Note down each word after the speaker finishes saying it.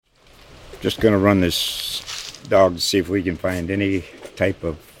Just going to run this dog to see if we can find any type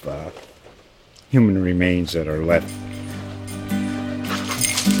of human remains that are left.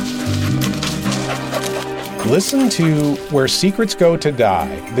 Listen to Where Secrets Go to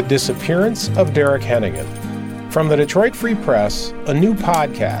Die, The Disappearance of Derek Hennigan. From the Detroit Free Press, a new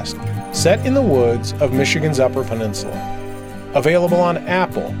podcast set in the woods of Michigan's Upper Peninsula. Available on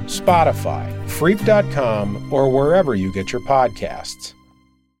Apple, Spotify, Freep.com, or wherever you get your podcasts.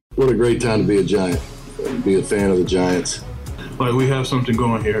 What a great time to be a Giant, be a fan of the Giants. Like, we have something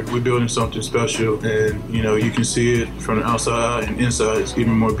going here. We're building something special, and, you know, you can see it from the outside and inside. It's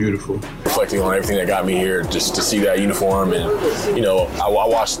even more beautiful. Reflecting on everything that got me here, just to see that uniform, and, you know, I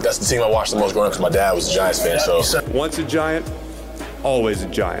watched, that's the team I watched the most growing up because my dad was a Giants fan, so. Once a Giant, always a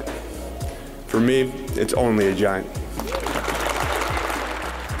Giant. For me, it's only a Giant.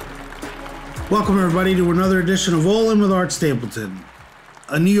 Welcome, everybody, to another edition of All In with Art Stapleton,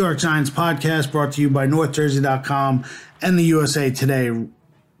 a New York Giants podcast brought to you by NorthJersey.com and the USA Today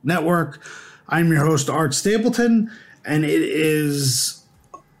Network. I'm your host, Art Stapleton, and it is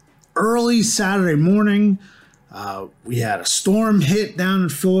early Saturday morning. We had a storm hit down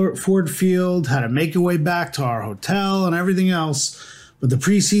at Ford Field, had to make our way back to our hotel and everything else, but the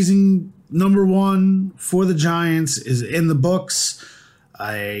preseason number one for the Giants is in the books.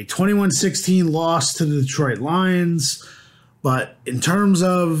 A 21-16 loss to the Detroit Lions. But in terms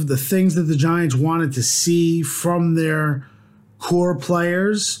of the things that the Giants wanted to see from their core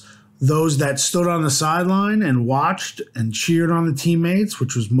players, those that stood on the sideline and watched and cheered on the teammates,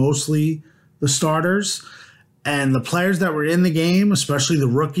 which was mostly the starters, and the players that were in the game, especially the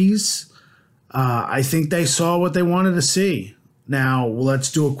rookies, I think they saw what they wanted to see. Now,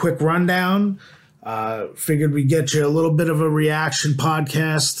 let's do a quick rundown. Figured we'd get you a little bit of a reaction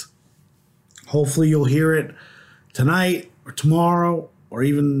podcast. Hopefully you'll hear it tonight or tomorrow or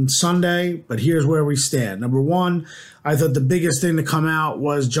even Sunday, but here's where we stand. Number one, I thought the biggest thing to come out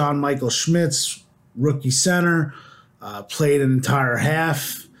was John Michael Schmitz, rookie center, played an entire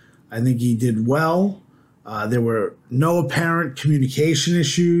half. I think he did well. There were no apparent communication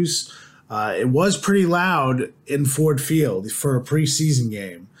issues. It was pretty loud in Ford Field for a preseason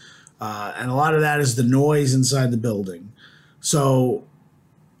game. And a lot of that is the noise inside the building. So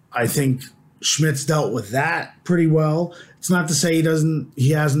I think Schmitz dealt with that pretty well. It's not to say he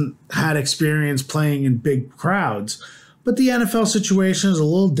hasn't had experience playing in big crowds, but the NFL situation is a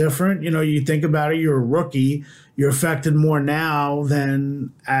little different. You know, you think about it, you're a rookie, you're affected more now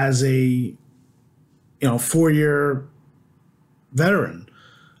than as a, 4-year veteran.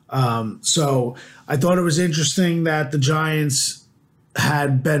 So I thought it was interesting that the Giants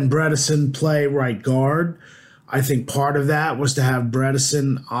had Ben Bredeson play right guard. I think part of that was to have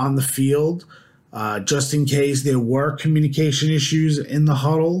Bredeson on the field just in case there were communication issues in the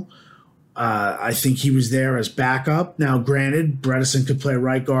huddle. I think he was there as backup. Now, granted, Bredeson could play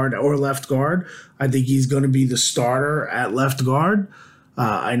right guard or left guard. I think he's going to be the starter at left guard.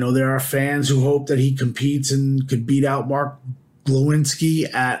 I know there are fans who hope that he competes and could beat out Mark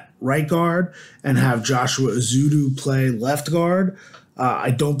Glowinski at right guard and have Joshua Ezeudu play left guard.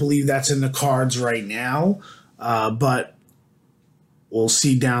 I don't believe that's in the cards right now, but we'll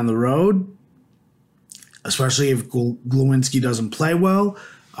see down the road, especially if Glowinski doesn't play well.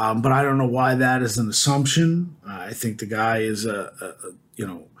 But I don't know why that is an assumption. I think the guy is a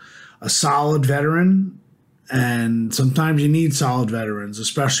solid veteran, and sometimes you need solid veterans,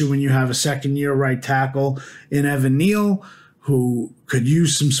 especially when you have a second-year right tackle in Evan Neal who could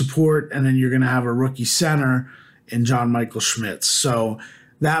use some support, and then you're going to have a rookie center in John Michael Schmitz. So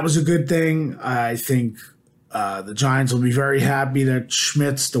that was a good thing. I think the Giants will be very happy that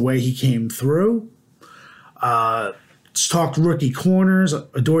Schmitz, the way he came through. Let's talk rookie corners.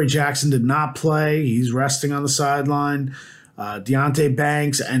 Adoree Jackson did not play. He's resting on the sideline. Deonte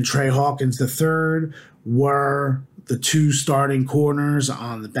Banks and Trey Hawkins III were the two starting corners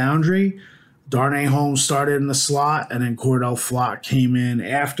on the boundary. Darnay Holmes started in the slot, and then Cordell Flott came in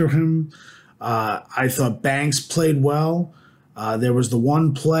after him. I thought Banks played well. There was the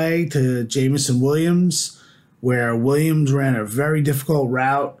one play to Jamison Williams where Williams ran a very difficult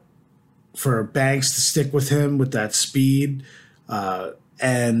route for Banks to stick with him with that speed.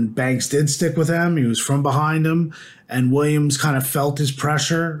 And Banks did stick with him. He was from behind him. And Williams kind of felt his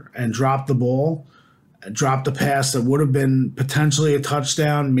pressure and dropped the ball, dropped a pass that would have been potentially a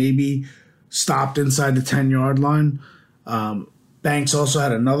touchdown, maybe stopped inside the 10-yard line. Banks also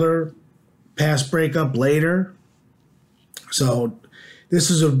had another pass breakup later. So this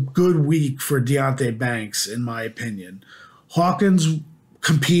is a good week for Deonte Banks, in my opinion. Hawkins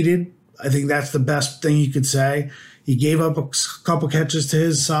competed. I think that's the best thing you could say. He gave up a couple catches to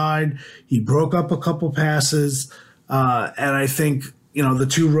his side. He broke up a couple passes. And I think, the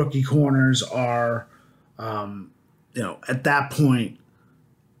two rookie corners are, at that point,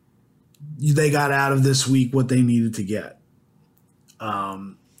 they got out of this week what they needed to get.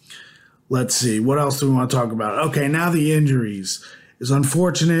 Let's see. What else do we want to talk about? Okay, now the injuries. It's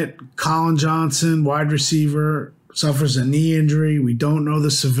unfortunate. Colin Johnson, wide receiver, suffers a knee injury. We don't know the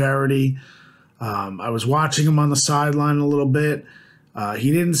severity. I was watching him on the sideline a little bit.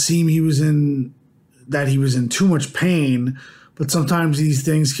 He didn't seem he was in too much pain, but sometimes these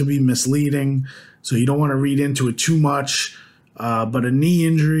things can be misleading, so you don't want to read into it too much. But a knee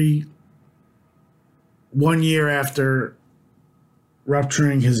injury 1 year after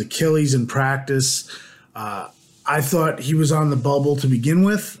rupturing his Achilles in practice, I thought he was on the bubble to begin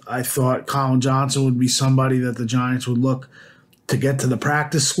with. I thought Colin Johnson would be somebody that the Giants would look to get to the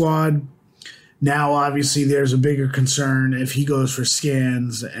practice squad. Now, obviously, there's a bigger concern if he goes for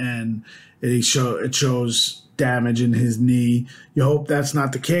scans and it shows damage in his knee. You hope that's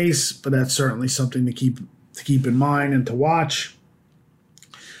not the case, but that's certainly something to keep in mind and to watch.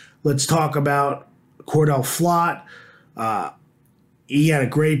 Let's talk about Cordell Flott. He had a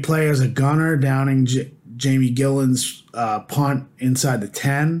great play as a gunner, downing Jamie Gillen's punt inside the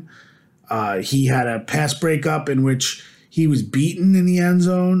 10. He had a pass breakup in which he was beaten in the end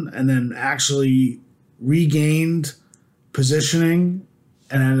zone and then actually regained positioning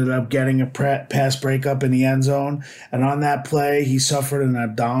and ended up getting a pass breakup in the end zone. And on that play, he suffered an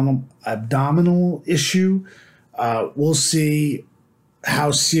abdominal issue. We'll see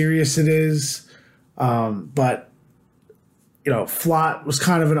how serious it is. But, Flott was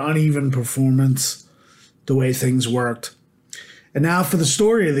kind of an uneven performance, the way things worked. And now for the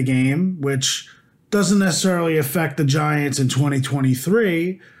story of the game, which doesn't necessarily affect the Giants in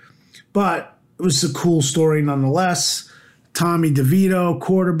 2023, but it was a cool story nonetheless. Tommy DeVito,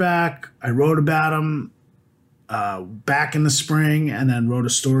 quarterback. I wrote about him back in the spring and then wrote a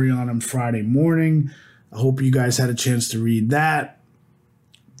story on him Friday morning. I hope you guys had a chance to read that.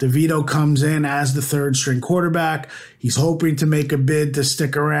 DeVito comes in as the third-string quarterback. He's hoping to make a bid to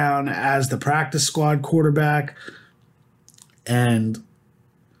stick around as the practice squad quarterback, and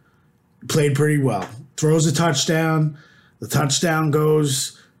played pretty well. Throws a touchdown. The touchdown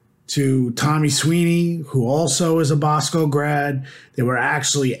goes to Tommy Sweeney, who also is a Bosco grad. They were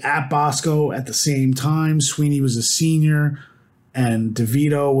actually at Bosco at the same time. Sweeney was a senior, and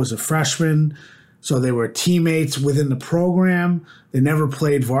DeVito was a freshman. So they were teammates within the program. They never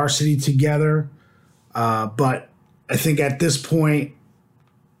played varsity together. But I think at this point,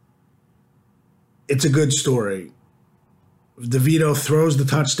 it's a good story. DeVito throws the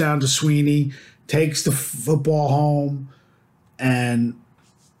touchdown to Sweeney, takes the football home, and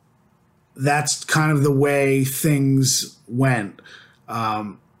that's kind of the way things went.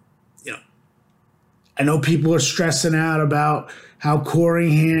 I know people are stressing out about how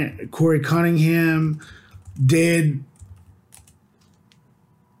Corey Cunningham gave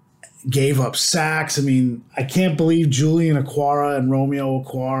up sacks. I mean, I can't believe Julian Okwara and Romeo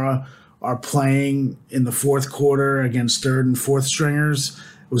Okwara are playing in the fourth quarter against third and fourth stringers.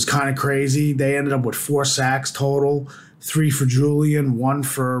 It was kind of crazy. They ended up with 4 sacks total, 3 for Julian, 1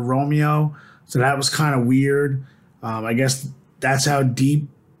 for Romeo. So that was kind of weird. I guess that's how deep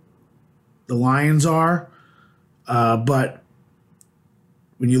the Lions are. But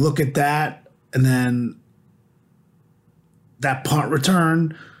when you look at that and then that punt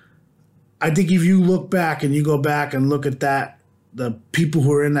return, I think if you look back and you go back and look at that, the people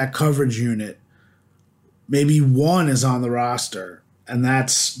who are in that coverage unit, maybe one is on the roster, and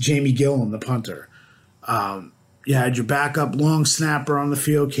that's Jamie Gillen, the punter. You had your backup long snapper on the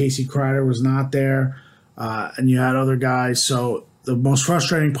field. Casey Kreider was not there, and you had other guys. So the most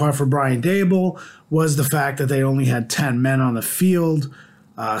frustrating part for Brian Dable was the fact that they only had 10 men on the field.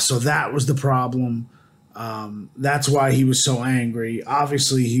 So that was the problem. That's why he was so angry.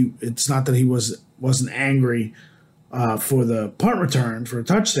 Obviously, it's not that he wasn't angry for the punt return for a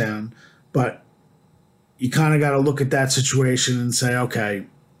touchdown, but you kind of got to look at that situation and say, okay,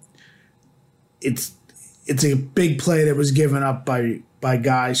 it's a big play that was given up by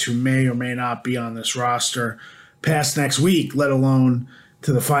guys who may or may not be on this roster past next week, let alone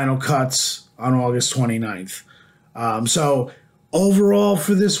to the final cuts on August 29th. So overall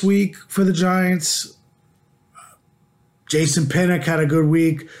for this week for the Giants, Jason Pinnock had a good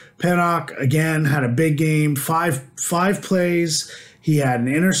week. Pinnock, again, had a big game, five plays. He had an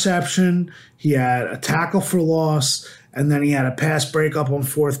interception. He had a tackle for loss. And then he had a pass breakup on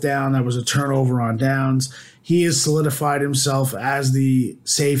fourth down that was a turnover on downs. he has solidified himself as the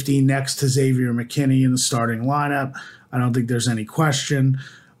safety next to Xavier McKinney in the starting lineup. I don't think there's any question.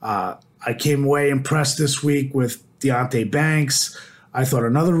 I came away impressed this week with Deonte Banks. I thought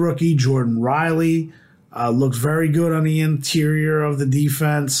another rookie, Jordan Riley, looked very good on the interior of the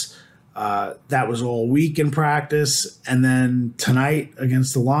defense. That was all week in practice. And then tonight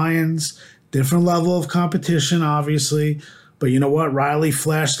against the Lions, different level of competition, obviously. But you know what? Riley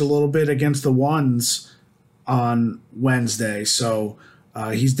flashed a little bit against the ones on Wednesday. So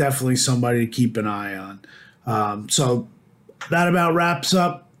he's definitely somebody to keep an eye on. So that about wraps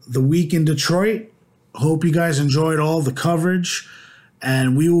up the week in Detroit. Hope you guys enjoyed all the coverage.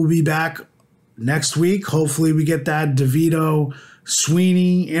 And we will be back next week. Hopefully we get that DeVito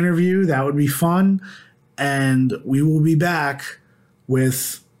Sweeney interview. That would be fun. And we will be back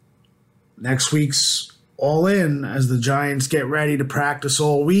with next week's All In as the Giants get ready to practice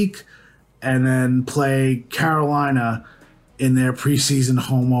all week and then play Carolina in their preseason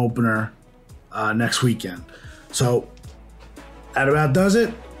home opener next weekend. So that about does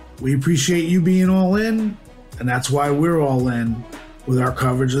it. We appreciate you being all in, and that's why we're all in with our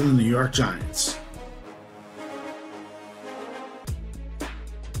coverage of the New York Giants.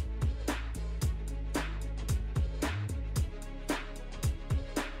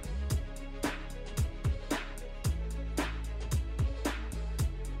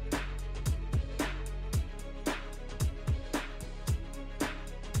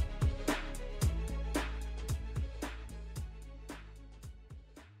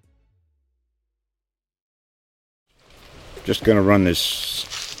 Just going to run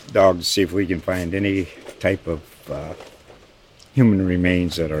this dog to see if we can find any type of human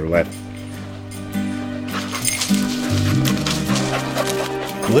remains that are left.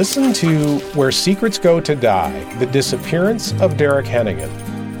 Listen to Where Secrets Go to Die, The Disappearance of Derek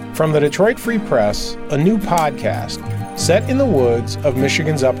Hennigan. From the Detroit Free Press, a new podcast set in the woods of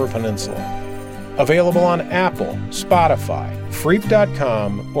Michigan's Upper Peninsula. Available on Apple, Spotify,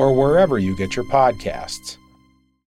 Freep.com, or wherever you get your podcasts.